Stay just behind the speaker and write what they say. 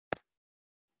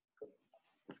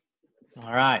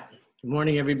All right. Good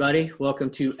morning, everybody. Welcome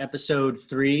to episode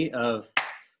 3 of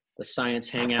the Science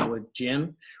Hangout with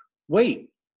Jim. Wait,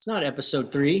 it's not episode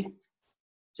 3.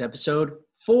 It's episode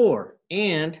 4.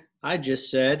 And I just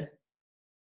said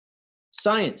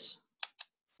science.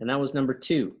 And that was number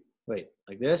 2. Wait,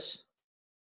 like this?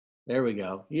 There we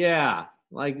go. Yeah,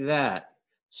 like that.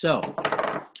 So,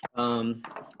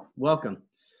 welcome.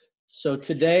 So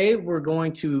today we're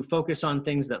going to focus on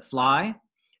things that fly.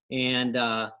 And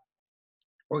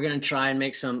we're going to try and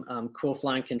make some cool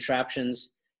flying contraptions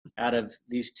out of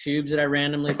these tubes that I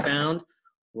randomly found.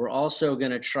 We're also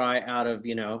going to try out of,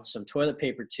 some toilet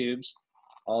paper tubes.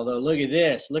 Although, look at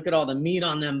this. Look at all the meat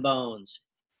on them bones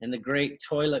and the great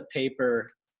toilet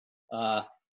paper,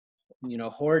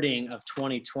 hoarding of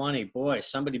 2020. Boy,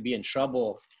 somebody be in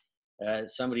trouble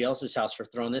at somebody else's house for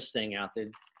throwing this thing out.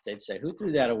 They'd say, who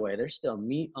threw that away? There's still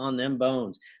meat on them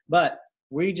bones. But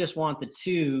we just want the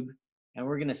tube. And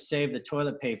we're going to save the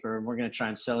toilet paper, and we're going to try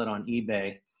and sell it on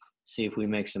eBay, see if we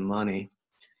make some money.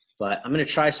 But I'm going to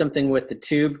try something with the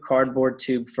tube. Cardboard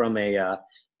tube from a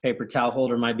paper towel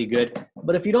holder might be good.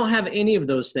 But if you don't have any of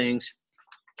those things,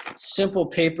 simple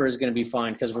paper is going to be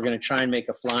fine, because we're going to try and make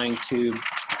a flying tube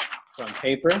from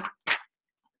paper.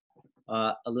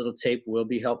 A little tape will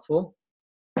be helpful.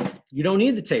 You don't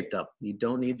need the tape, though. You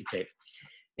don't need the tape.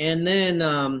 And then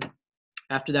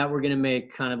after that, we're going to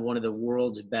make kind of one of the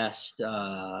world's best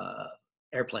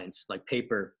airplanes, like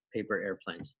paper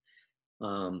airplanes.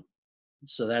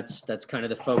 So that's kind of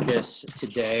the focus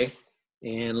today.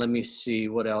 And let me see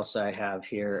what else I have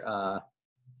here.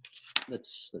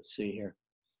 Let's see here.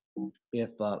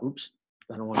 If oops,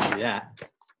 I don't want to do that.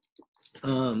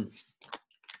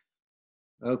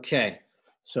 Okay,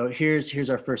 so here's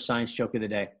our first science joke of the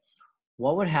day.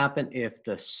 What would happen if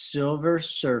the Silver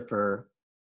Surfer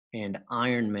and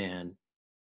Iron Man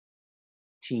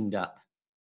teamed up?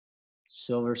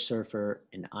 Silver Surfer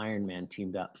and Iron Man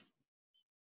teamed up.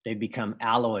 They become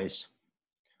alloys.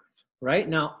 Right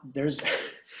now, there's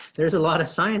a lot of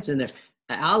science in there.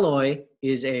 An alloy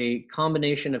is a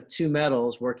combination of two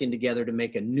metals working together to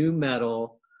make a new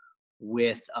metal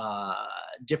with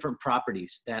different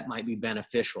properties that might be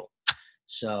beneficial.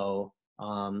 So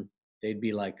they'd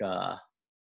be like a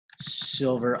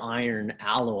silver iron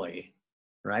alloy.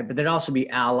 Right, but there'd also be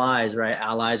allies, right?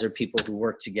 Allies are people who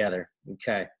work together.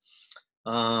 Okay,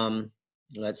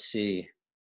 let's see.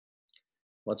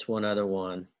 What's one other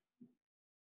one?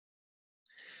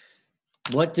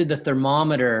 What did the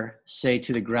thermometer say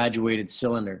to the graduated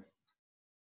cylinder?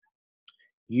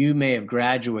 You may have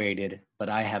graduated, but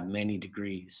I have many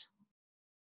degrees.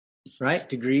 Right,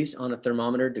 degrees on a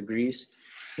thermometer, degrees.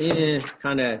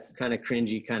 Kind of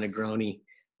cringy, kind of groany.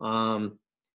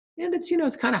 And it's,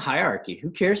 it's kind of hierarchy.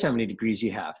 Who cares how many degrees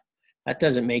you have? That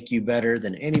doesn't make you better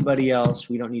than anybody else.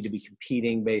 We don't need to be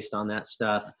competing based on that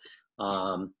stuff.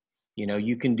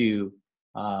 You can do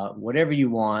whatever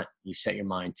you want. You set your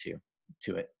mind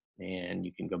to it. And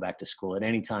you can go back to school at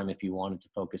any time if you wanted to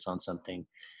focus on something.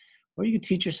 Or you can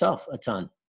teach yourself a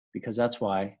ton, because that's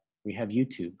why we have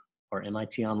YouTube or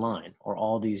MIT Online or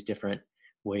all these different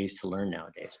ways to learn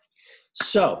nowadays.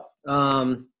 So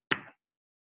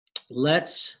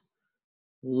let's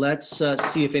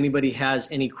see if anybody has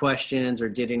any questions or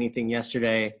did anything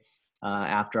yesterday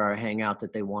after our hangout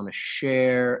that they want to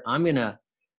share. I'm going to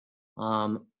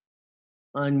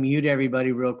unmute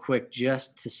everybody real quick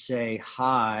just to say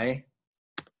hi.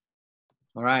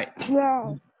 All right.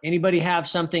 Yeah. Anybody have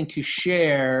something to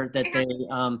share that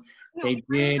they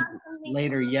did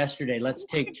later yesterday? Let's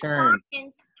take turns.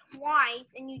 Twice,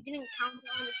 and you didn't count it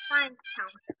on the science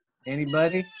counter.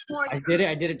 Anybody? I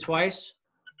did it twice.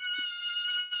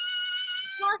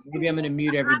 Maybe I'm going to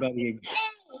mute everybody.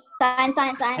 Science.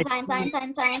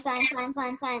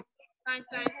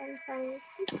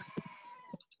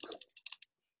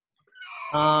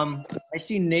 I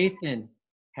see Nathan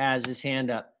has his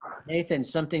hand up. Nathan,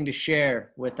 something to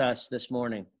share with us this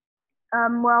morning.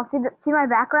 Well, see my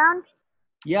background?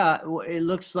 Yeah, it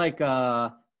looks like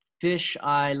a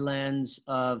fisheye lens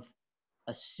of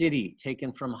a city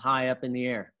taken from high up in the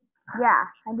air. Yeah,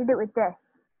 I did it with this.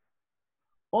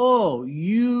 Oh,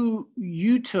 you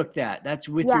took that. That's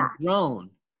with your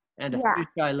drone and a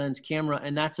fisheye lens camera,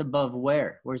 and that's above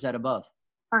where? Where's that above?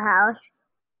 Our house.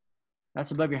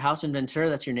 That's above your house in Ventura?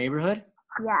 That's your neighborhood?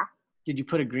 Yeah. Did you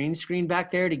put a green screen back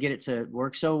there to get it to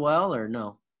work so well, or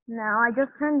no? No, I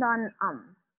just turned on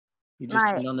You just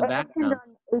turned on the background.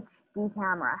 Turned on HD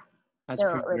camera. That's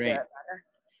pretty great.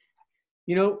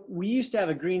 We used to have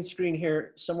a green screen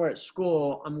here somewhere at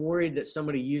school. I'm worried that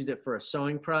somebody used it for a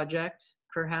sewing project,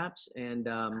 perhaps. And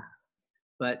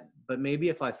but maybe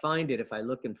if I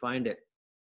look and find it,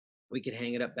 we could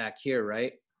hang it up back here,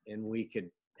 right? And we could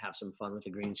have some fun with the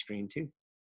green screen too.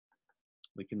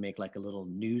 We can make like a little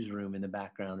newsroom in the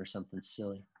background or something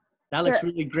silly. That looks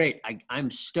really great. I'm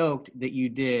stoked that you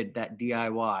did that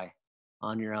DIY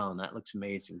on your own. That looks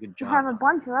amazing. Good job. I have a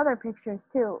bunch of other pictures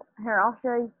too. Here, I'll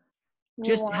show you.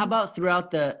 Just how about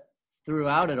throughout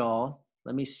it all?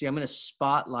 Let me see. I'm going to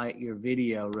spotlight your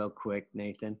video real quick,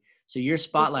 Nathan. So you're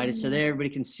spotlighted so there everybody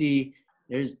can see.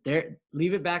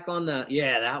 Leave it back on the,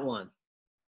 yeah, that one.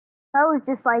 That was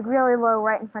just like really low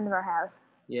right in front of our house.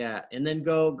 Yeah, and then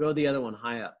go the other one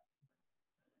high up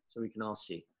so we can all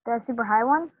see. That super high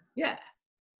one? Yeah.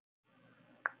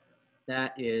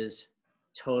 That is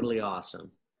totally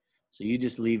awesome. So you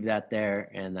just leave that there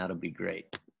and that'll be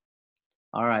great.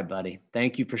 All right, buddy.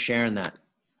 Thank you for sharing that.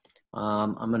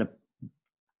 I'm going to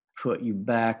put you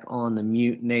back on the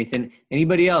mute, Nathan.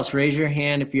 Anybody else, raise your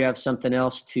hand if you have something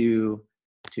else to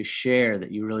share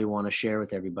that you really want to share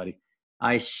with everybody.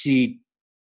 I see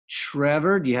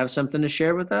Trevor. Do you have something to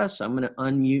share with us? I'm going to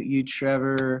unmute you,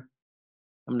 Trevor.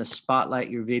 I'm going to spotlight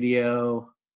your video.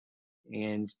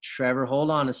 And Trevor, hold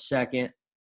on a second.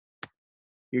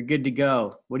 You're good to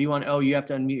go. What do you want? Oh, you have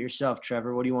to unmute yourself,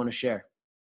 Trevor. What do you want to share?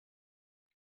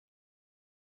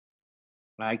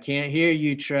 I can't hear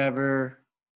you, Trevor.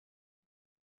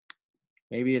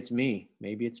 Maybe it's me.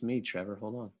 Maybe it's me, Trevor.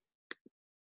 Hold on.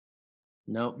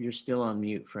 Nope, you're still on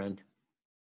mute, friend.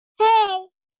 Hey!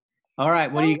 All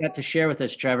right, what do you got to share with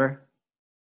us, Trevor?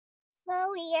 So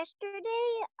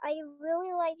yesterday, I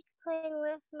really liked playing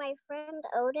with my friend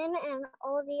Odin and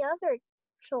all the other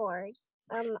chores,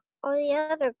 all the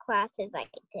other classes I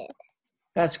did.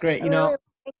 That's great. You know,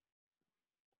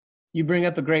 you bring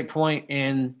up a great point,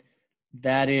 and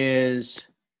that is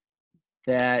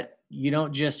that you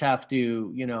don't just have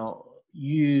to,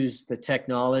 use the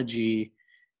technology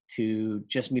to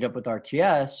just meet up with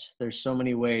RTS. There's so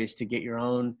many ways to get your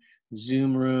own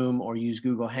Zoom room or use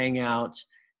Google Hangouts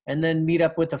and then meet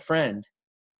up with a friend.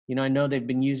 I know they've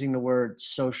been using the word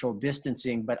social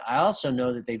distancing, but I also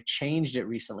know that they've changed it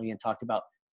recently and talked about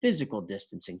physical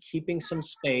distancing, keeping some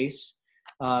space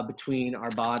between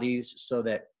our bodies so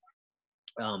that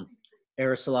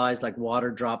aerosolized like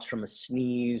water drops from a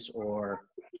sneeze or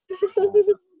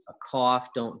a cough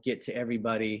don't get to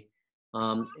everybody.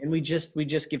 And we just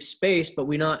give space, but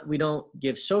we don't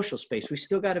give social space. We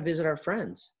still got to visit our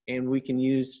friends, and we can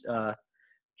use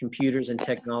computers and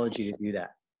technology to do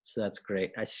that. So that's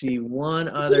great. I see one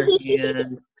other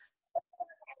hand.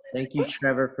 Thank you,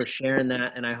 Trevor, for sharing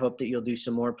that. And I hope that you'll do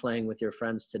some more playing with your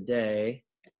friends today.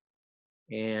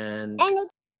 And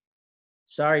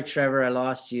sorry, Trevor, I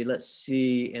lost you. Let's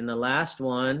see. In the last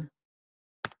one,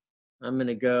 I'm going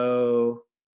to go.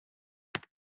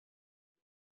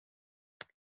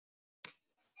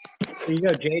 Here you go,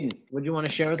 Jaden. What do you want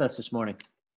to share with us this morning?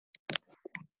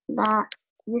 That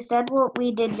you said what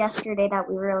we did yesterday that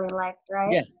we really liked,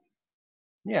 right? Yeah.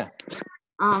 Yeah.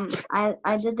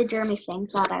 I did the Jeremy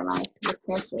things that I liked with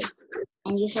Chrissy,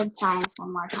 and you said science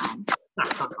one more time.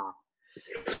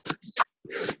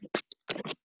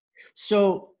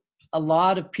 So a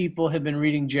lot of people have been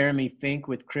reading Jeremy Fink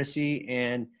with Chrissy,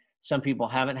 and some people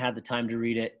haven't had the time to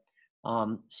read it.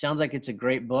 Sounds like it's a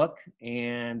great book,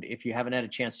 and if you haven't had a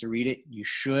chance to read it, you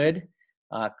should.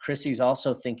 Chrissy's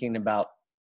also thinking about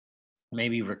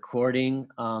maybe recording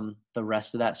the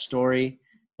rest of that story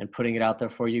and putting it out there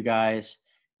for you guys.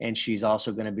 And she's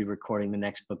also going to be recording the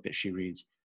next book that she reads.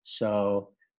 So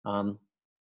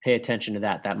pay attention to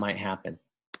that. That might happen.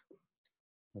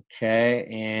 Okay.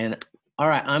 And all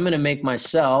right, I'm going to make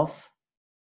myself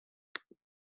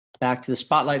back to the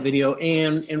spotlight video,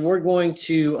 and we're going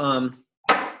to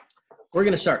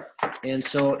start. And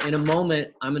so in a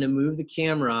moment, I'm going to move the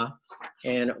camera,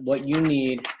 and what you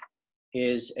need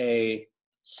is a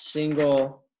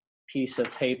single piece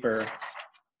of paper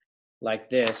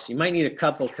like this. You might need a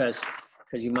couple because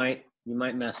you might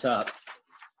mess up.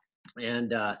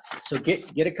 And so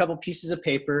get a couple pieces of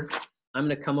paper. I'm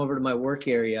going to come over to my work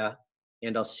area,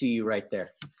 and I'll see you right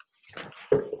there.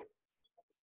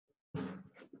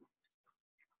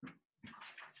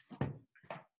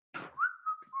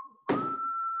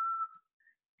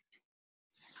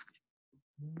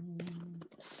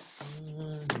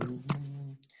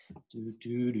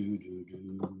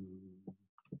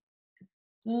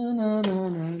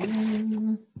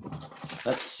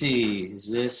 Let's see, is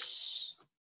this?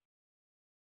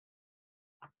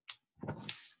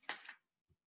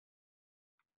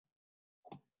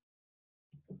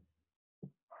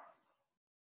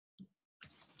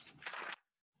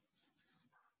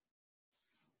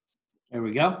 There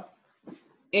we go.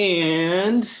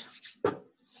 And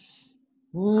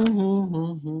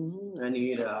I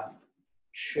need a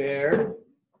share.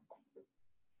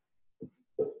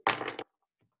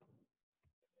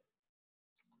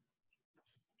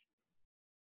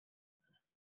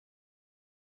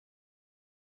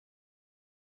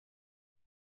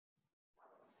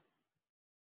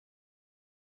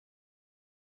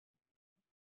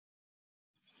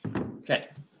 Okay.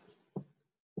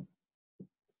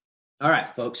 All right,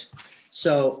 folks.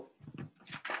 So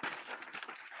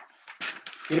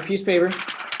get a piece of paper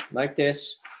like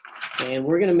this, and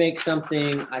we're going to make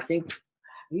something. I think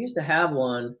we used to have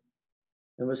one.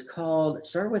 It was called, it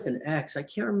started with an X. I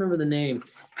can't remember the name,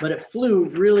 but it flew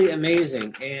really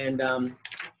amazing, and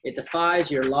it defies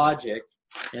your logic,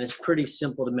 and it's pretty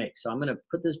simple to make. So I'm going to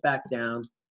put this back down,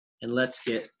 and let's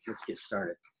get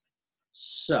started.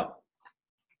 So,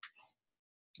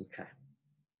 okay.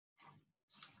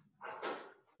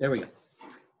 There we go.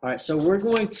 All right, so we're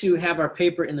going to have our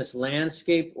paper in this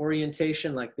landscape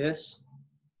orientation like this.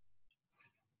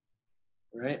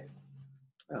 Right?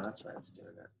 Oh, that's why it's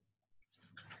doing that.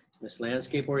 This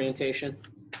landscape orientation.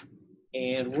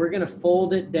 And we're going to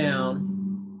fold it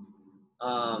down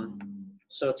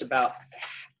so it's about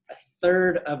a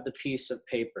third of the piece of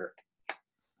paper.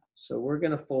 So we're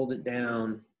going to fold it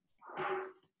down.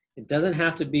 It doesn't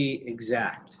have to be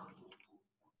exact.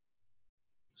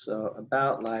 So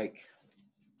about like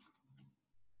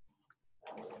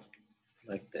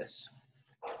this.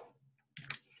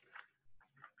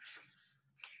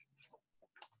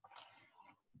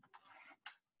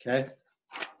 Okay,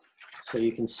 so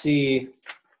you can see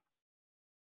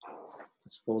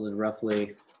it's folded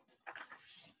roughly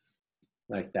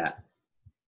like that.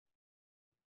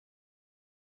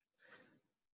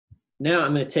 Now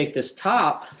I'm going to take this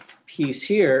top piece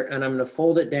here and I'm going to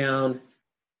fold it down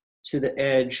to the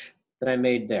edge that I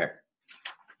made there.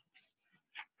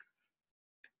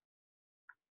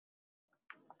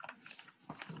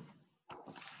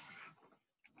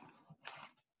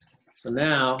 So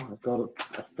now I've got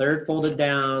a third folded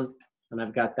down, and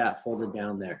I've got that folded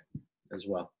down there as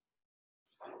well.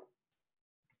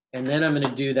 And then I'm going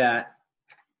to do that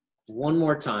one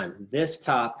more time. This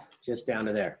top just down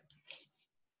to there.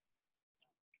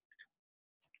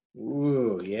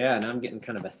 Ooh, yeah, and I'm getting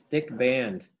kind of a thick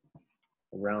band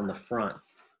around the front.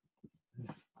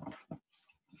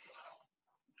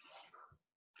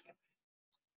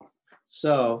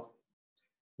 So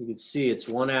you can see it's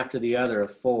one after the other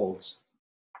of folds.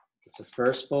 It's a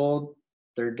first fold,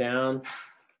 third down,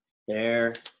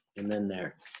 there, and then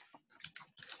there.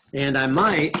 And I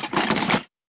might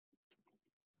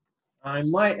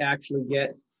actually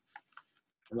get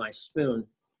my spoon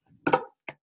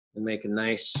and make a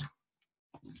nice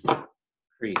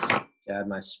crease to add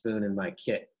my spoon in my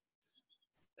kit.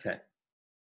 Okay.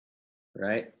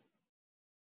 Right.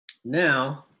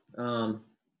 Now,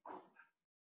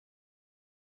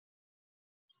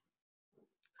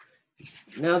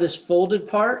 now this folded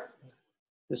part,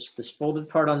 this folded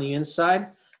part on the inside,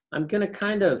 I'm going to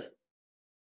kind of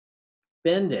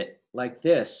bend it like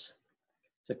this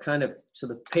to kind of, so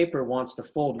the paper wants to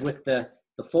fold with the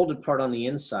folded part on the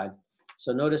inside.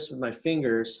 So notice with my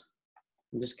fingers,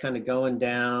 I'm just kind of going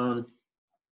down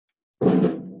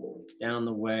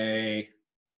the way,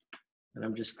 and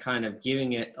I'm just kind of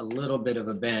giving it a little bit of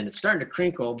a bend. It's starting to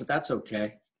crinkle, but that's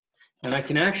okay. And I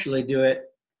can actually do it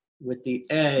with the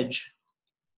edge.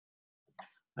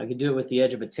 I could do it with the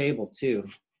edge of a table too.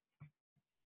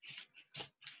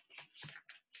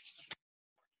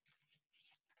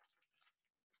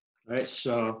 All right,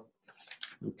 so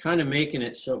I'm kind of making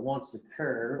it so it wants to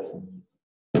curve.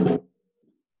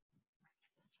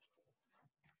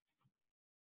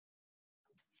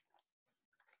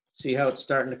 See how it's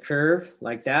starting to curve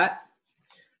like that?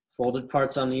 Folded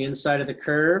parts on the inside of the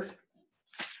curve.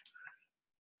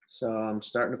 So I'm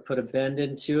starting to put a bend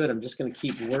into it. I'm just going to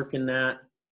keep working that.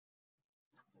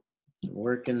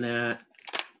 Working that.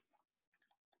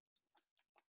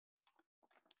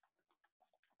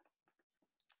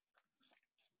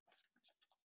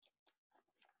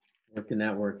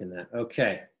 Working that.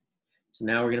 Okay. So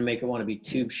now we're going to make it want to be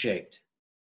tube shaped.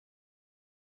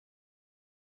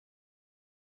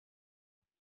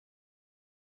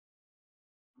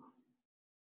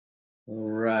 All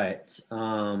right.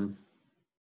 Now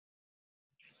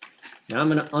I'm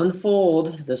going to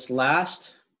unfold this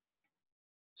last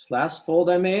fold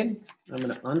I made. I'm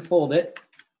going to unfold it.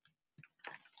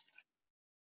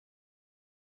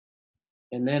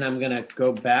 And then I'm going to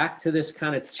go back to this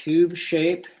kind of tube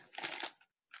shape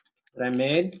that I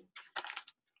made.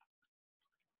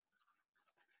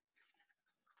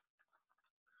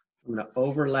 I'm going to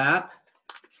overlap,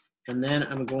 and then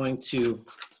I'm going to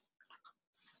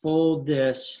fold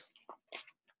this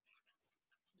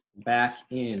back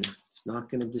in. It's not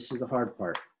gonna, this is the hard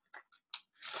part.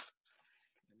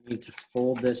 I need to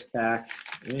fold this back.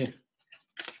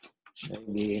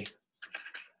 Maybe.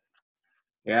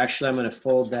 Yeah, actually, I'm gonna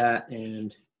fold that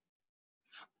and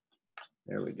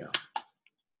there we go.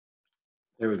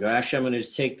 There we go. Actually, I'm gonna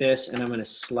just take this and I'm gonna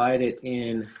slide it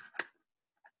in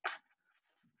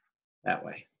that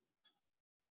way.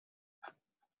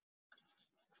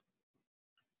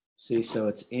 See, so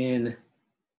it's in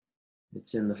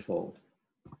the fold.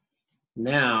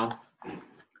 Now,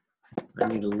 I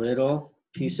need a little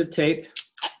piece of tape.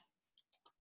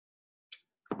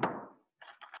 I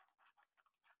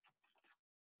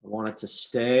want it to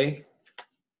stay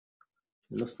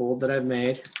in the fold that I've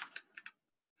made.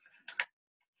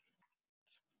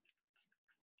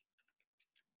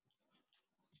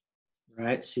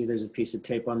 Right, see there's a piece of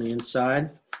tape on the inside.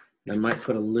 I might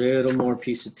put a little more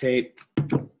piece of tape.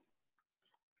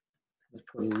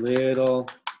 Put a little,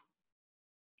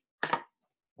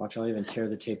 watch, I'll even tear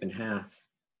the tape in half.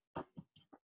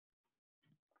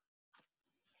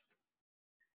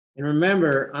 And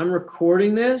remember, I'm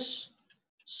recording this,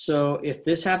 so if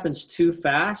this happens too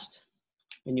fast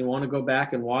and you want to go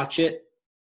back and watch it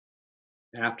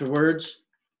afterwards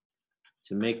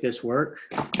to make this work,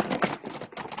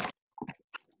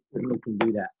 you can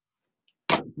do that.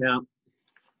 Now,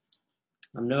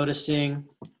 I'm noticing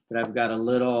that I've got a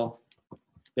little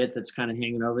bit that's kind of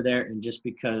hanging over there, and just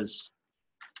because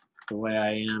the way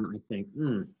I am, I think,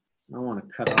 I want to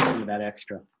cut off some of that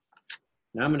extra.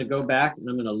 Now I'm going to go back and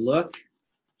I'm going to look,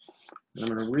 and I'm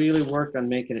going to really work on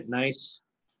making it nice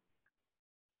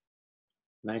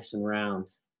and round.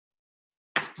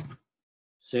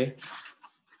 See?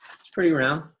 It's pretty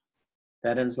round.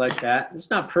 That ends like that. It's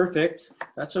not perfect.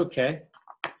 That's okay.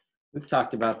 We've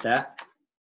talked about that.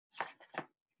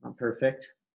 Not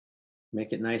perfect.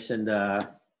 Make it nice and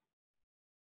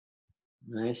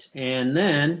nice. And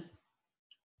then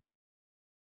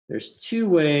there's two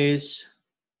ways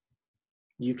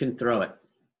you can throw it.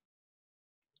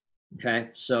 Okay,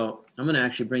 so I'm going to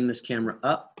actually bring this camera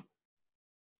up.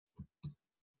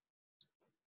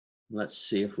 Let's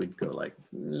see if we'd go like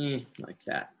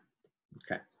that.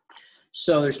 Okay,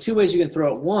 so there's two ways you can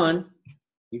throw it. One,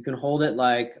 you can hold it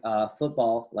like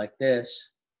football, like this,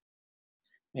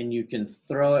 and you can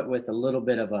throw it with a little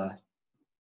bit of a,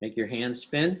 make your hand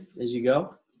spin as you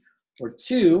go. Or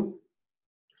two,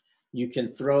 you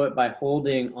can throw it by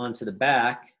holding onto the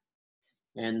back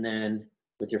and then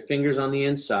with your fingers on the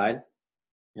inside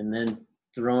and then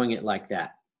throwing it like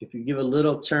that. If you give a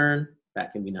little turn,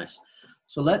 that can be nice.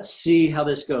 So let's see how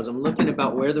this goes. I'm looking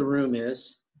about where the room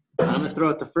is. I'm gonna throw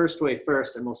it the first way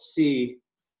first and we'll see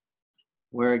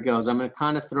where it goes. I'm gonna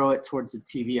kind of throw it towards the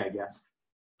TV, I guess.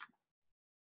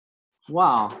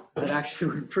 Wow, that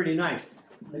actually went pretty nice.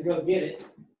 I'm gonna go get it.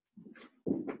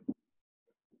 I'm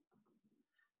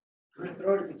gonna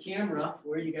throw it at the camera.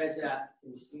 Where are you guys at? Can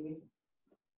you see me?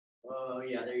 Oh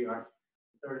yeah, there you are.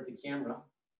 Throw it at the camera.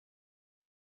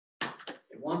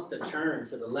 It wants to turn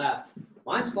to the left.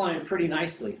 Mine's flying pretty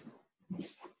nicely.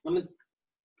 Mine's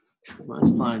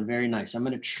flying very nice. I'm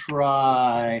gonna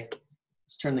try,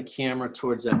 let's turn the camera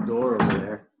towards that door over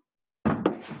there. I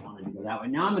wanted to go that way.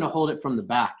 Now I'm gonna hold it from the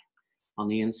back on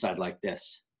the inside like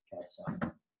this. Okay, so.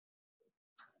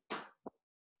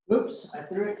 Oops, I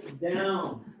threw it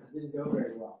down. It didn't go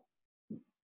very well.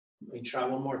 Let me try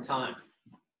one more time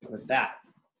with that.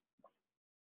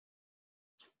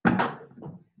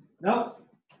 Nope.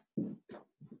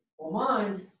 Well,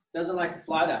 mine doesn't like to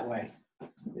fly that way.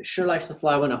 It sure likes to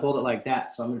fly when I hold it like that,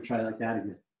 so I'm gonna try like that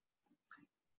again.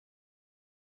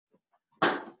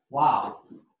 Wow.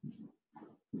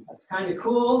 That's kind of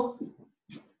cool,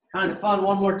 kind of fun.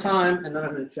 One more time, and then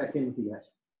I'm gonna check in with you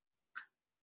guys.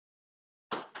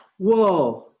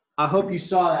 Whoa, I hope you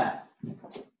saw that.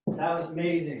 That was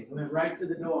amazing. It went right to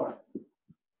the door.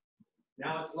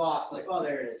 Now it's lost, like, oh,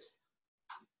 there it is.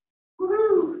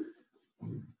 Woohoo!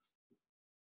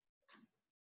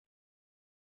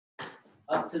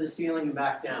 Up to the ceiling and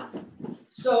back down.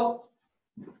 So,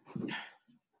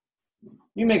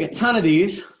 you make a ton of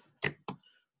these.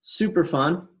 Super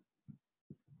fun.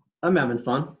 I'm having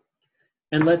fun.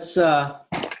 And let's find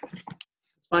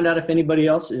out if anybody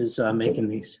else is making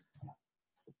these.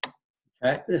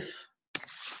 Okay.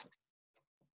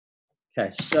 Okay,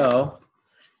 so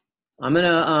I'm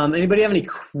gonna, anybody have any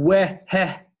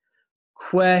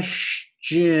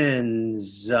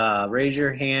questions? Raise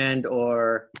your hand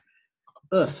or,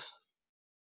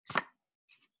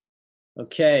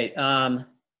 Okay, I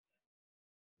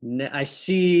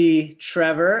see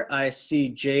Trevor, I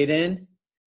see Jaden,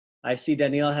 I see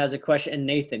Danielle has a question, and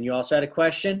Nathan, you also had a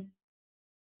question?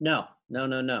 No, No,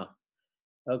 no, no.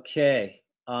 Okay.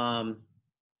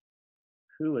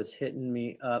 Who was hitting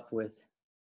me up with?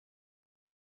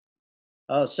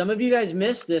 Oh, some of you guys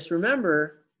missed this.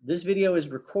 Remember, this video is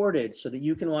recorded so that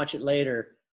you can watch it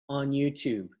later on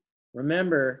YouTube.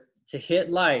 Remember to hit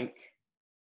like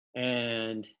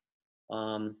and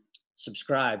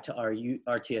subscribe to our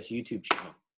RTS YouTube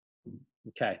channel.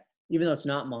 Okay, even though it's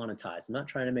not monetized. I'm not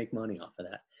trying to make money off of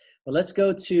that. But let's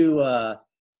go to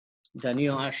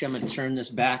Daniel. Actually, I'm going to turn this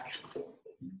back.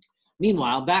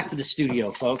 Meanwhile, back to the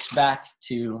studio, folks. Back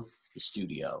to the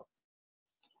studio.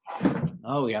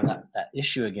 Oh, we have that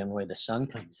issue again where the sun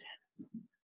comes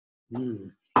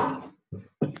in.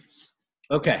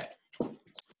 Okay.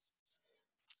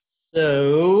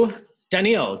 So,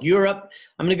 Daniel, you're up.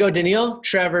 I'm going to go Daniel,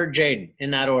 Trevor, Jaden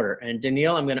in that order. And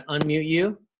Daniel, I'm going to unmute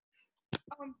you.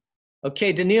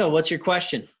 Okay, Daniel, what's your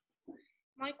question?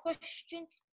 My question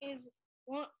is,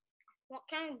 what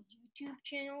kind of YouTube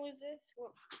channel is this?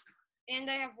 And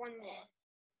I have one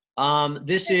more.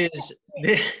 This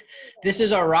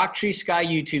is our Rock Tree Sky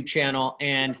YouTube channel,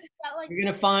 and you're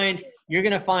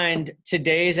gonna find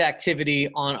today's activity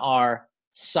on our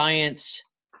Science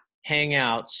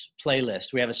Hangouts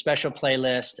playlist. We have a special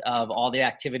playlist of all the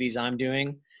activities I'm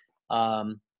doing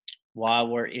while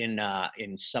we're in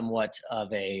somewhat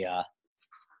of a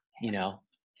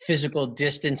physical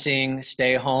distancing,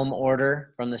 stay home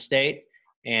order from the state,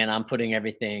 and I'm putting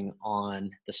everything on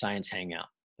the Science Hangout.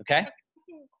 Okay.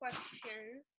 Second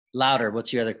question. Louder.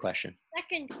 What's your other question?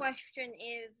 Second question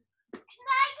is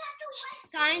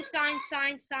science.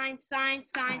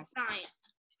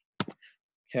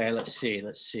 Okay, let's see.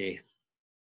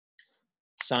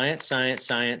 Science.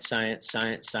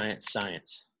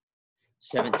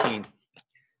 17.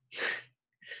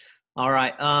 All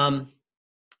right.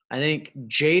 I think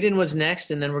Jaden was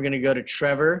next, and then we're going to go to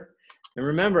Trevor. And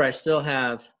remember, I still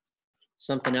have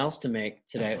something else to make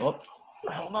today. Oh,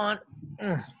 hold on.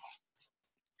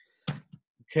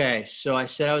 Okay, so I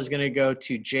said I was going to go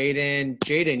to Jaden.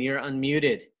 Jaden, you're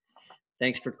unmuted.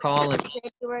 Thanks for calling. You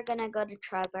said you were gonna go to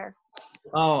Trevor.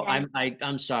 Oh, Okay.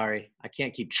 I'm sorry. I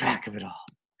can't keep track of it all.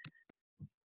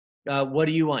 What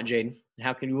do you want, Jaden?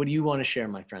 What do you want to share,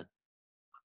 my friend?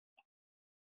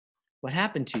 What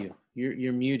happened to you?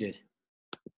 You're muted.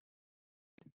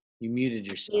 You muted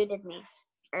yourself. Muted me.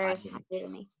 Or not muted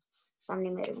me. Somebody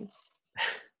muted me.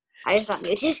 I just got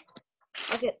muted.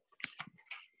 Okay.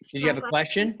 Did you have a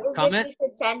question? Is Comment? if you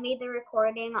could send me the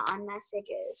recording on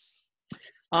messages.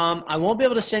 I won't be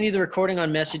able to send you the recording on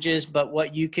messages, but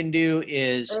what you can do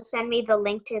is Or send me the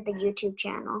link to the YouTube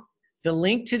channel. the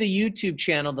link to the YouTube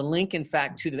channel, the link, in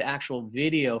fact, to the actual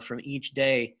video from each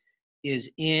day is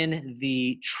in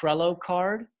the Trello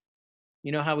card.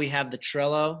 You know how we have the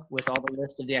Trello with all the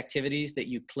list of the activities that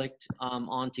you clicked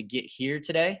on to get here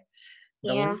today?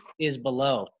 The Yeah. link is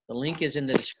below. The link is in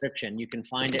the description. You can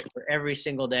find it for every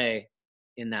single day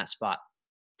in that spot.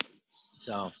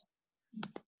 So,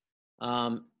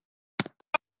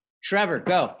 Trevor,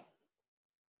 go.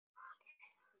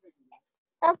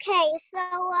 Okay, so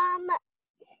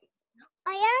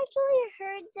I actually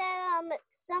heard that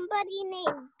somebody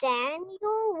named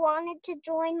Daniel wanted to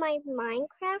join my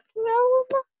Minecraft room,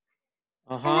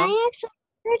 and I actually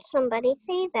heard somebody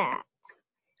say that.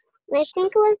 And I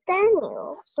think it was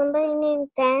Daniel. Somebody named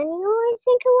Daniel, I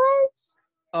think it was.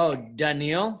 Oh,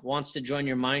 Daniel wants to join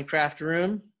your Minecraft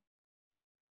room.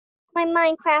 My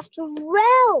Minecraft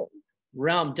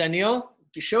realm. Daniel,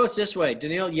 show us this way.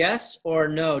 Daniel, yes or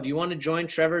no? Do you want to join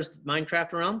Trevor's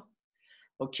Minecraft realm?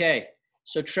 Okay.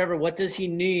 So Trevor, what does he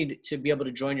need to be able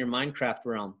to join your Minecraft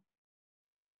realm?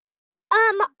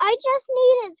 I just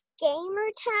need his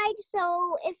gamer tag,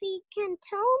 so if he can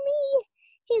tell me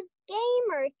his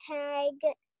gamer tag,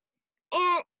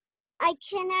 and I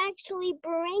can actually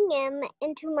bring him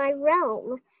into my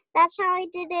realm. That's how I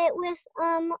did it with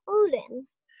Odin.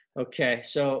 Okay,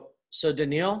 so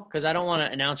Daniil, because I don't want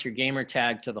to announce your gamer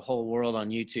tag to the whole world on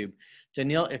YouTube.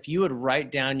 Daniil, if you would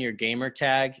write down your gamer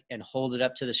tag and hold it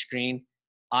up to the screen,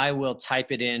 I will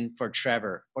type it in for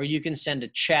Trevor. Or you can send a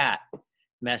chat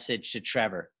message to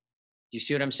Trevor. Do you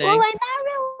see what I'm saying? Well,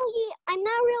 I'm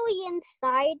not really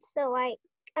inside, so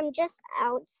I'm just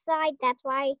outside. That's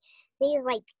why these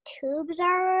like tubes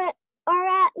are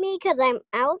at me, because I'm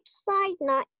outside,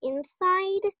 not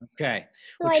inside. Okay.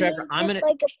 So Well, Trevor, I'm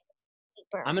paper.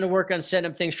 gonna work on setting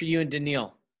up things for you and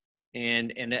Daniil,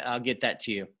 and I'll get that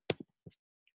to you.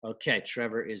 Okay,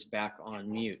 Trevor is back on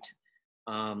mute.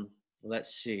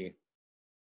 Let's see.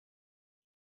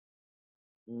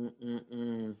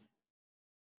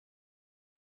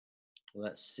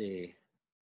 Let's see.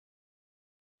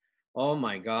 Oh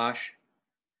my gosh.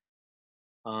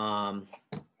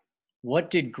 What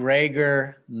did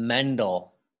Gregor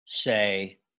Mendel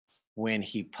say when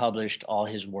he published all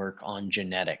his work on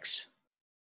genetics?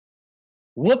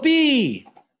 Whoopee!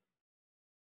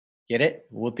 Get it?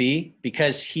 Whoopee?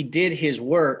 Because he did his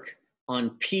work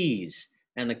on peas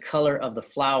and the color of the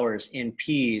flowers in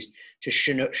peas to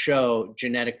show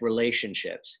genetic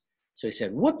relationships. So he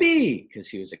said, whoopee, because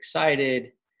he was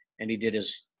excited and he did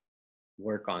his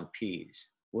work on peas.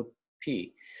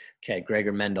 Whoopee. Okay,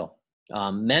 Gregor Mendel.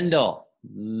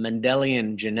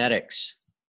 Mendelian genetics.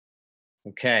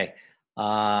 Okay,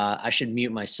 I should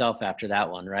mute myself after that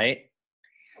one, right?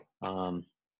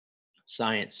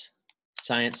 Science.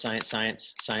 Science, science,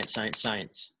 science, science, science,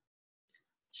 science.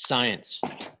 Science.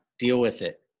 Deal with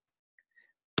it.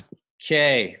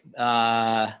 Okay.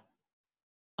 Yeah,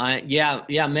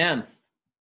 ma'am.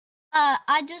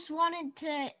 I just wanted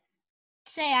to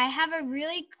say I have a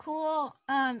really cool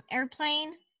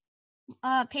airplane,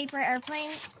 paper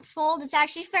airplane fold. It's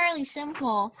actually fairly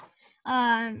simple.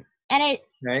 And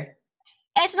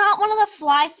it's not one of the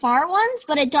fly far ones,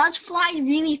 but it does fly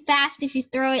really fast if you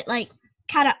throw it like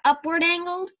kind of upward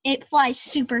angled. It flies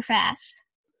super fast.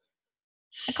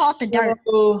 I call it the dart.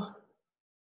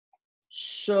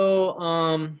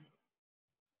 So,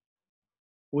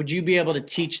 would you be able to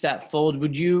teach that fold?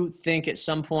 Would you think at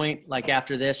some point, like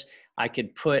after this, I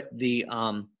could put the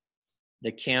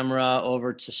camera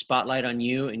over to spotlight on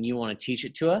you, and you want to teach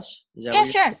it to us? Is that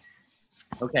sure.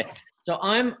 Okay. So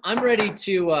I'm ready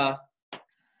to.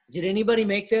 Did anybody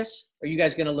make this? Or are you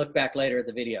guys going to look back later at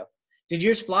the video? Did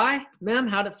yours fly, ma'am?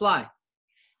 How'd it fly?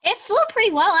 It flew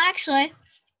pretty well, actually.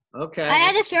 Okay. I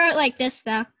had to throw it like this,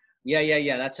 though.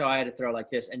 Yeah. That's how I had to throw it like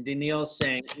this. And Daniil's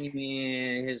saying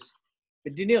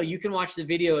but Daniil, you can watch the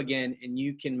video again and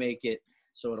you can make it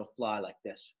so it'll fly like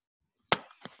this.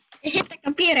 It hit the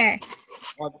computer.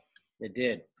 It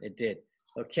did.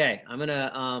 Okay, I'm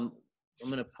gonna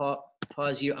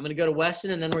pause you. I'm gonna go to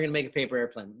Weston and then we're gonna make a paper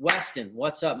airplane. Weston,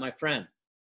 what's up, my friend?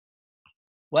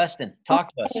 Weston,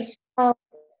 talk to us. So,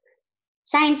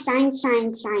 science. Oh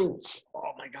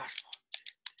my gosh.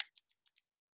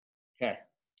 Okay,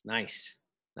 nice.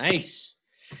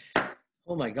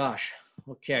 Oh my gosh.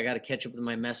 Okay, I got to catch up with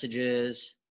my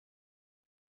messages.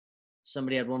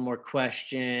 Somebody had one more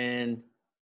question.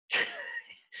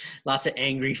 Lots of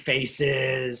angry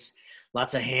faces.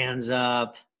 Lots of hands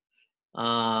up.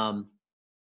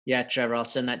 Yeah, Trevor, I'll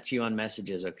send that to you on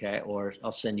messages, okay? Or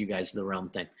I'll send you guys the realm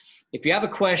thing. If you have a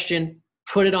question,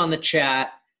 put it on the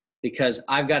chat because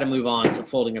I've got to move on to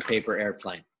folding a paper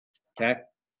airplane, okay?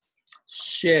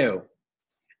 So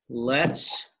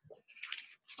let's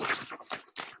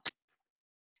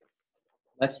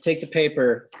take the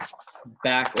paper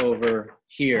back over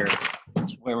here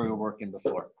to where we were working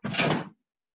before.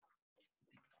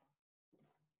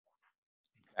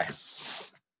 Okay.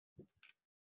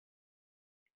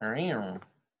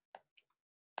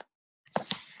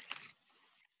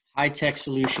 High-tech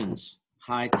solutions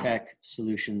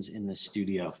in the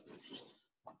studio.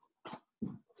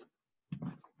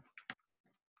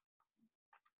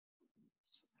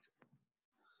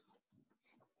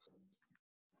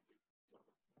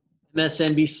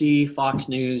 MSNBC, Fox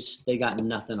News, they got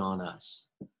nothing on us.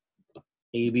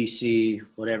 ABC,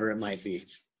 whatever it might be.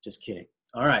 Just kidding.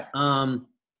 All right.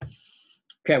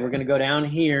 Okay, we're going to go down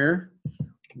here.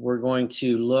 We're going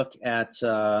to look at,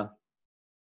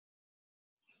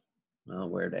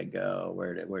 where'd I go?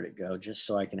 Where'd it go? Just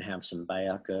so I can have some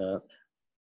backup.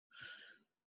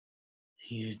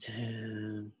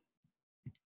 YouTube.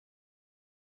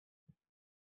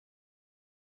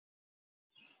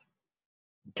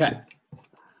 Okay.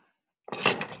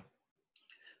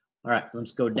 All right,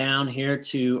 let's go down here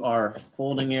to our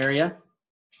folding area.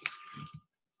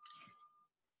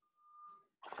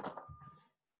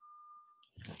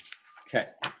 Okay.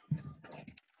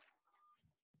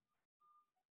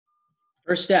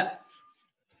 First step,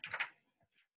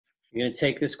 you're going to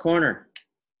take this corner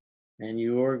and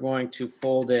you're going to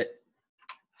fold it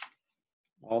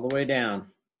all the way down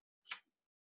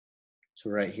to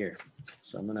right here.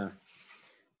 So I'm going to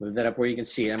move that up where you can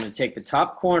see it. I'm going to take the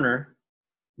top corner,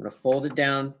 I'm going to fold it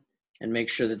down and make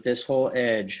sure that this whole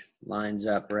edge lines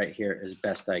up right here as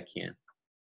best I can.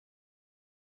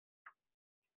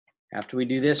 After we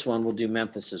do this one, we'll do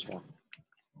Memphis's one.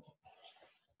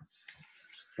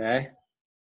 Okay.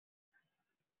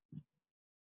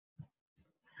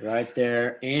 Right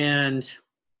there. And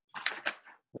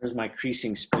where's my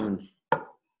creasing spoon?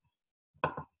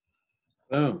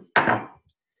 Boom.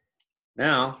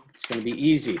 Now it's going to be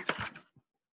easy. I'm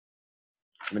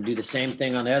going to do the same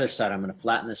thing on the other side. I'm going to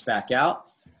flatten this back out.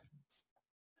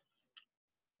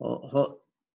 Hold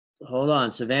hold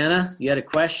on. Savannah, you had a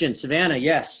question. Savannah,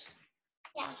 yes.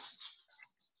 Yeah.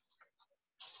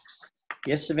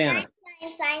 Yes, Savannah.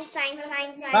 Sign.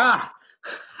 Ah!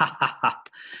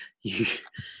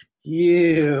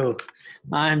 you.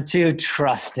 I'm too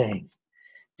trusting.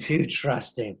 Too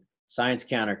trusting. Science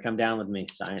counter, come down with me.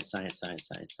 Science.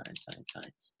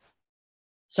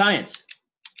 Science.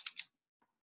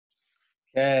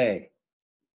 Okay.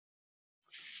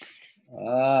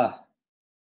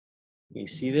 You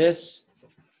see this?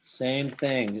 Same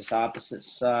thing, just opposite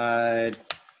side.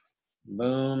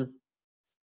 Boom.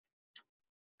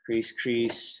 Crease,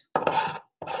 crease.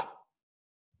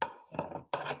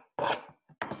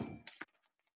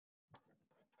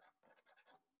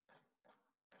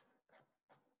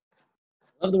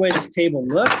 Love the way this table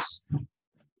looks,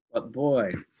 but boy,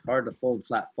 it's hard to fold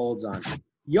flat folds on.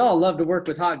 Y'all love to work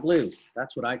with hot glue.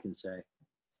 That's what I can say.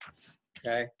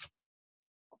 Okay.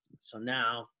 So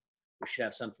now we should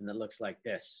have something that looks like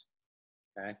this.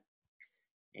 Okay.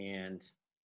 And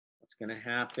what's going to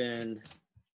happen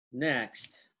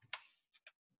next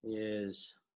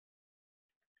is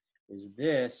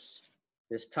this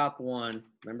top one.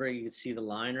 Remember, you can see the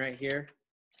line right here.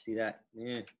 See that?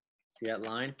 Yeah. See that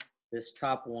line? This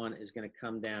top one is going to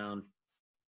come down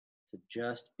to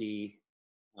just be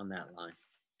on that line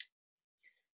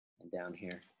and down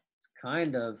here. It's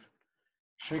kind of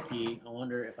tricky. I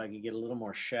wonder if I could get a little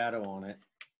more shadow on it.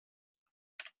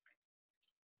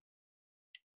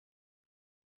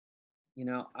 You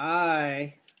know,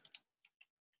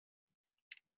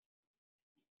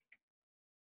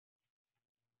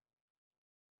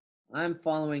 I'm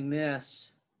following this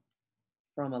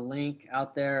from a link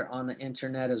out there on the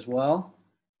internet as well.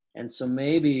 And so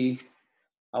maybe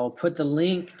I will put the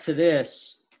link to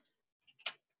this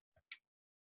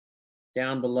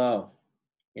down below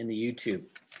in the YouTube.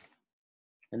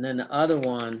 And then the other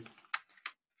one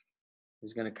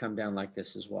is going to come down like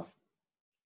this as well.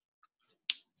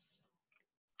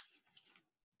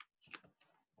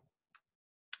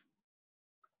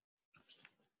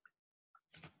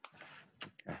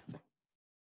 Okay.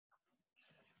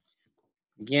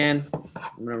 Again,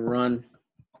 I'm going to run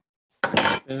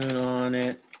a spoon on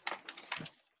it,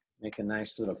 make a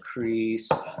nice little crease.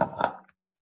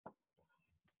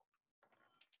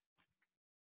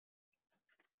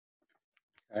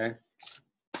 Okay.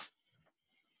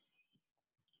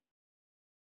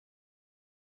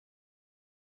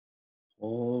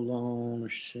 Hold on a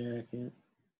second.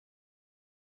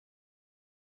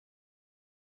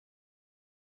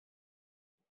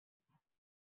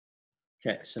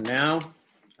 Okay, so now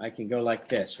I can go like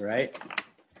this, right? So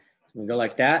I'm gonna go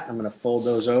like that. I'm gonna fold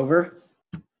those over.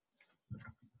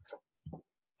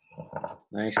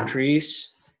 Nice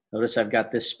crease. Notice I've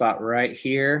got this spot right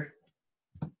here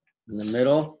in the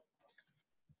middle.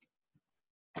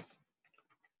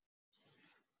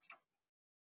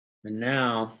 And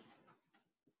now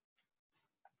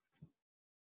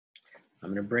I'm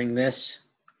going to bring this.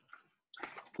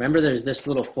 Remember, there's this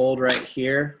little fold right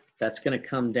here. That's going to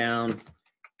come down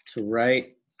to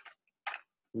right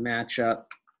match up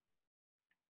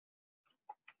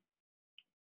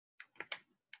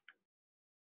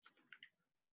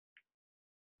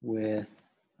with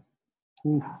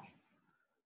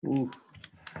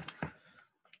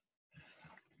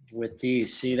with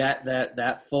these. See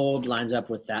that fold lines up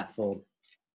with that fold.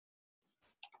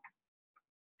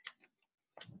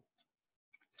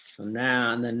 So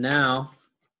now, and then now,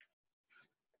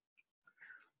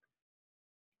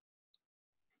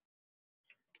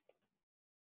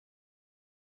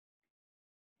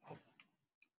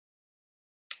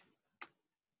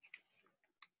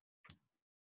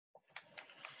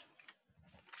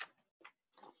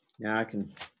 I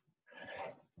can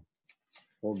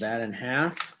fold that in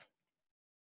half.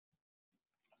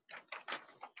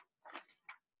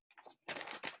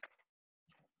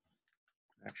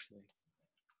 Actually,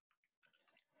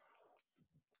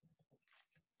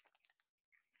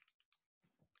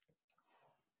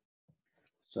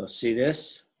 so see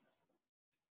this?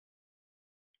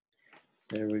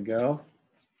 There we go.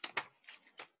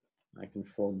 I can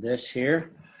fold this here.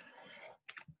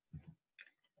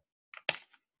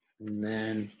 And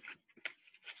then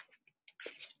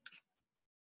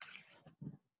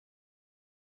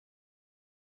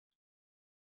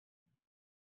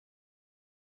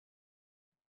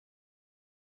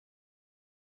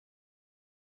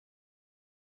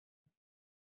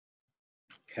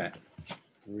okay,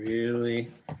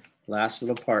 really last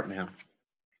little part now.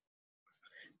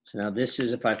 So now this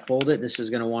is, if I fold it, this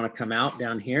is going to want to come out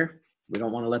down here. We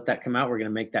don't want to let that come out. We're going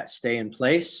to make that stay in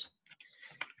place.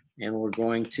 And we're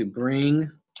going to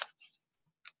bring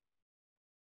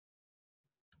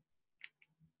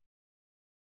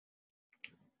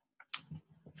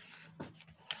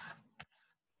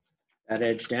That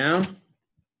edge down.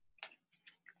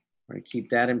 We're going to keep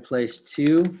that in place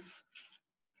too.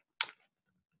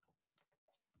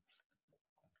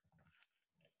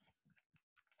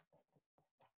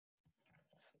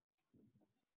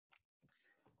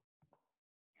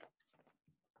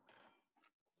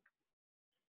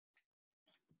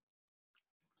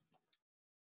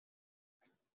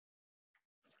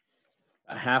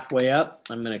 Halfway up,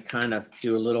 I'm going to kind of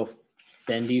do a little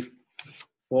bendy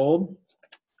fold.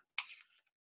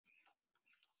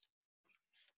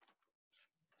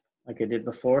 Like I did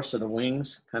before, so the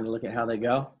wings, kind of look at how they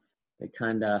go. They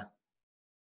kind of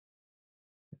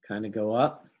go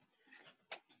up.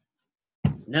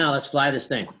 Now let's fly this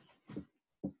thing.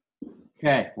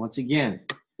 Okay, once again,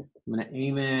 I'm going to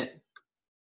aim it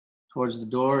towards the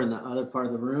door in the other part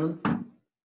of the room.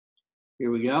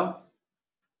 Here we go.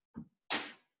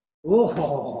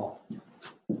 Oh,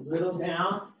 a little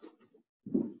down.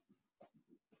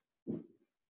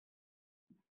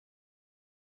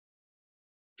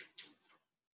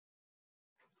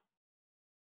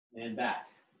 And back.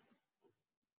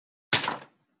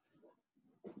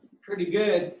 Pretty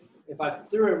good. If I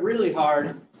threw it really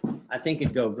hard, I think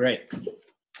it'd go great.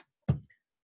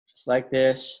 Just like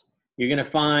this. You're going to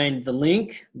find the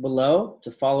link below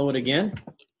to follow it again.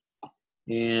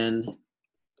 And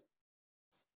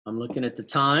I'm looking at the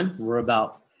time. We're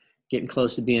about getting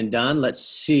close to being done. Let's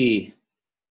see.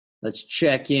 Let's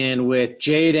check in with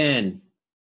Jaden.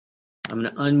 I'm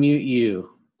going to unmute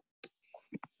you.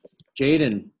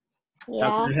 Jaden,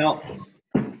 how can I help?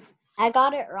 I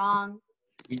got it wrong.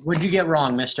 What'd you get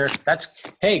wrong, mister?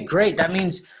 Hey, great. That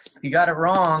means if you got it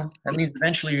wrong, that means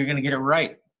eventually you're going to get it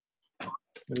right.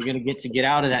 You're going to get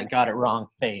out of that got it wrong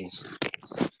phase.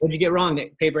 What'd you get wrong?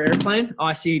 The paper airplane? Oh,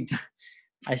 I see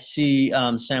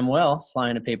Samuel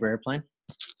flying a paper airplane.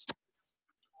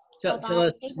 Tell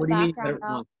us, what do you mean you got it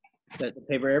wrong? The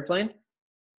paper airplane?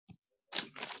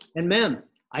 And ma'am,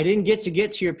 I didn't get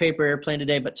to your paper airplane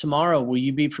today, but tomorrow, will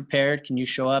you be prepared? Can you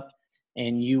show up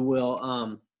and you will,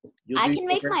 I can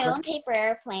make my own paper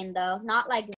airplane though, not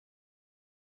like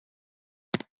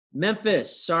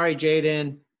Memphis. Sorry,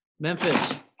 Jaden.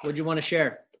 Memphis, what'd you want to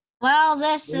share? Well,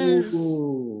 this is.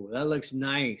 Ooh, that looks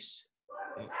nice.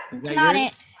 It's not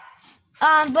it.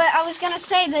 But I was gonna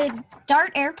say the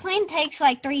Dart airplane takes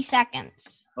like 3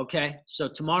 seconds. Okay, so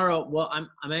tomorrow, well,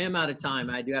 I am out of time.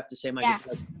 I do have to say my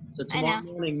goodbye. So tomorrow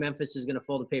morning, Memphis is gonna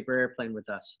fold a paper airplane with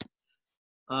us.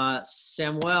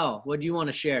 Samuel, what do you want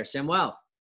to share? Samuel,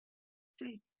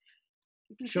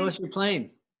 show us your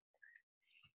plane.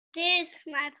 This is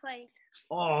my plane.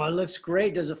 Oh, it looks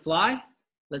great. Does it fly?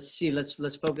 Let's see. Let's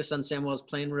focus on Samuel's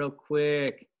plane real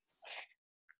quick.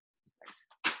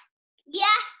 Yes,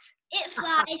 it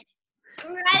flies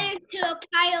right into a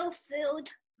pile of food.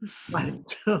 Right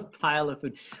into a pile of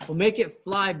food. Well, make it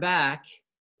fly back.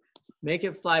 Make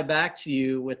it fly back to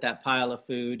you with that pile of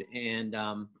food, and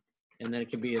then it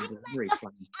could be a delivery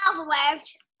plane.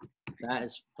 Avalanche. That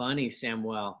is funny,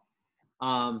 Samuel.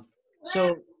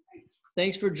 So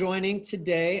thanks for joining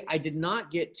today. I did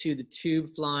not get to the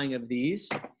tube flying of these.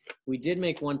 We did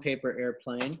make one paper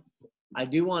airplane. I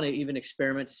do want to even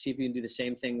experiment to see if we can do the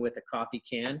same thing with a coffee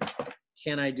can.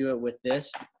 Can I do it with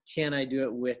this? Can I do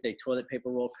it with a toilet paper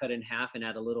roll cut in half and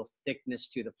add a little thickness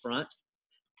to the front?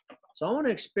 So I want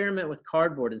to experiment with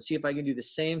cardboard and see if I can do the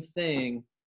same thing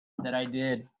that I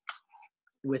did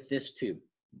with this tube,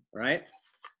 right?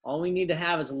 All we need to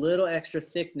have is a little extra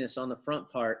thickness on the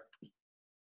front part.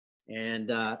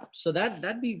 And so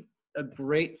that'd be a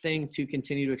great thing to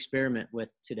continue to experiment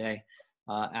with today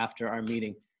after our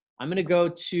meeting. I'm going to go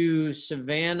to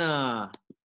Savannah.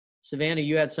 Savannah,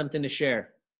 you had something to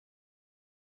share.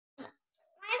 My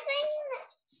thing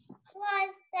was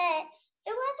that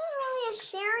it wasn't really a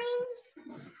sharing.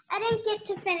 I didn't get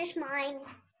to finish mine.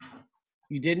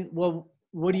 You didn't? Well,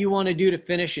 what do you want to do to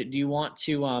finish it? Do you want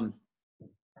to,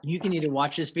 you can either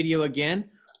watch this video again,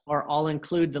 or I'll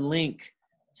include the link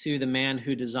to the man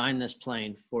who designed this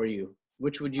plane for you.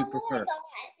 Which would you prefer?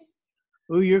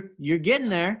 Oh, you're getting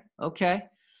there. Okay.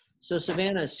 So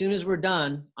Savannah, as soon as we're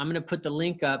done, I'm going to put the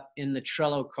link up in the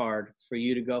Trello card for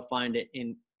you to go find it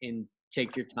and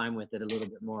take your time with it a little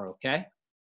bit more. Okay.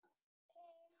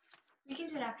 You can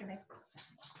do it after me.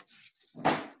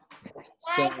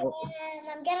 So,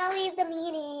 I'm gonna leave the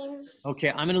meeting. okay,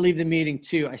 I'm going to leave the meeting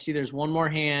too. I see there's one more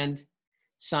hand.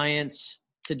 Science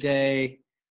today.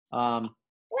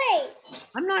 Wait.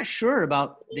 I'm not sure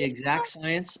about the exact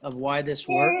science of why this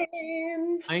works.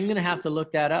 I'm going to have to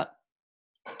look that up.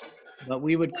 But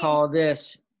we would call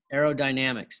this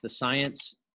aerodynamics, the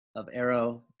science of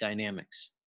aerodynamics,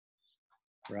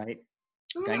 right?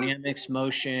 Dynamics,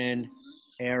 motion,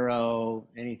 aero,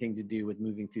 anything to do with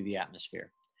moving through the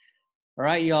atmosphere. All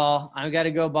right, y'all, I've got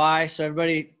to go by. So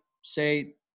everybody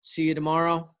say, see you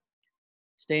tomorrow.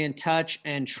 Stay in touch.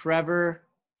 And Trevor,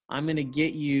 I'm going to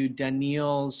get you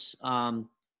Danielle's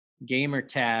gamer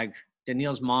tag.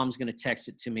 Danielle's mom's going to text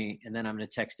it to me, and then I'm going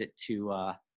to text it to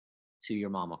your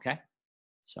mom, okay?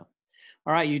 So,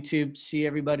 all right, YouTube, see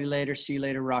everybody later. See you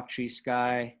later, Rock Tree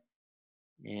Sky.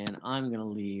 And I'm going to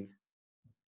leave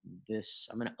this.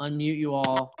 I'm going to unmute you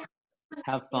all.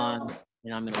 Have fun.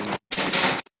 And I'm going to leave.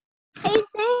 Hey,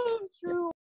 thank you.